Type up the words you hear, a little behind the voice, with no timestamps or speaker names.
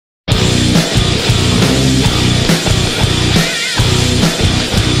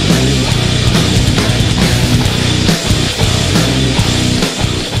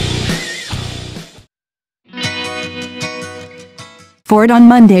Ford on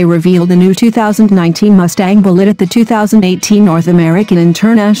Monday revealed the new 2019 Mustang Bullitt at the 2018 North American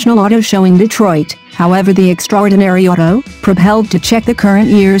International Auto Show in Detroit. However, the extraordinary auto, propelled to check the current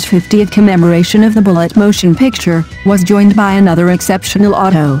year's 50th commemoration of the Bullett motion picture, was joined by another exceptional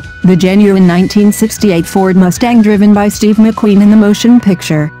auto, the genuine 1968 Ford Mustang driven by Steve McQueen in the motion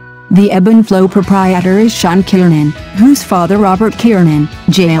picture. The ebb and flow proprietor is Sean Kiernan, whose father Robert Kiernan,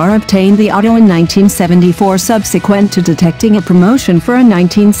 Jr. obtained the auto in 1974 subsequent to detecting a promotion for a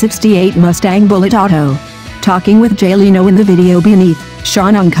 1968 Mustang Bullitt auto. Talking with Jay Leno in the video beneath,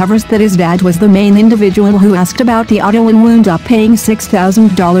 Sean uncovers that his dad was the main individual who asked about the auto and wound up paying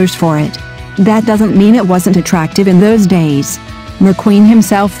 $6,000 for it. That doesn't mean it wasn't attractive in those days. McQueen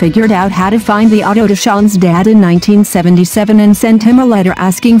himself figured out how to find the auto to Sean's dad in 1977 and sent him a letter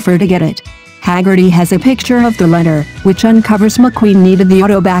asking for to get it. Hagerty has a picture of the letter, which uncovers McQueen needed the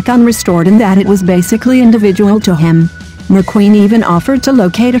auto back unrestored and that it was basically individual to him. McQueen even offered to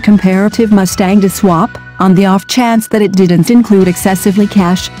locate a comparative Mustang to swap, on the off chance that it didn't include excessively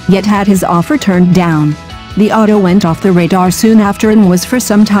cash, yet had his offer turned down. The auto went off the radar soon after and was for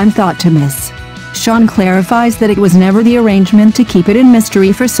some time thought to miss. Sean clarifies that it was never the arrangement to keep it in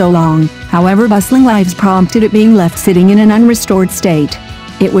mystery for so long, however bustling lives prompted it being left sitting in an unrestored state.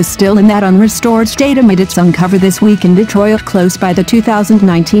 It was still in that unrestored state amid its uncover this week in Detroit close by the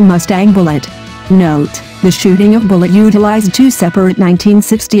 2019 Mustang Bullitt. Note, the shooting of Bullitt utilized two separate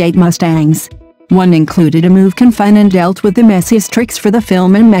 1968 Mustangs. One included a move confine and dealt with the messiest tricks for the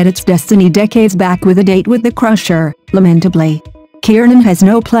film and met its destiny decades back with a date with the Crusher, lamentably. Kiernan has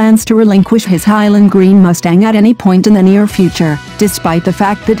no plans to relinquish his Highland Green Mustang at any point in the near future, despite the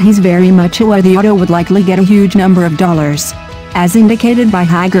fact that he's very much aware the auto would likely get a huge number of dollars. As indicated by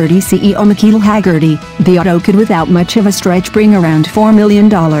Hagerty CEO McKeel Hagerty, the auto could without much of a stretch bring around $4 million.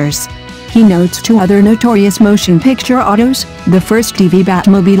 He notes two other notorious motion picture autos, the first TV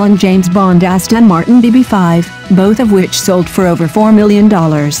Batmobile and James Bond Aston Martin BB5, both of which sold for over $4 million.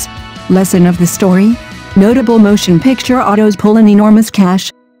 Lesson of the story? Notable motion picture autos pull in enormous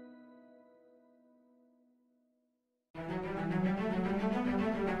cash,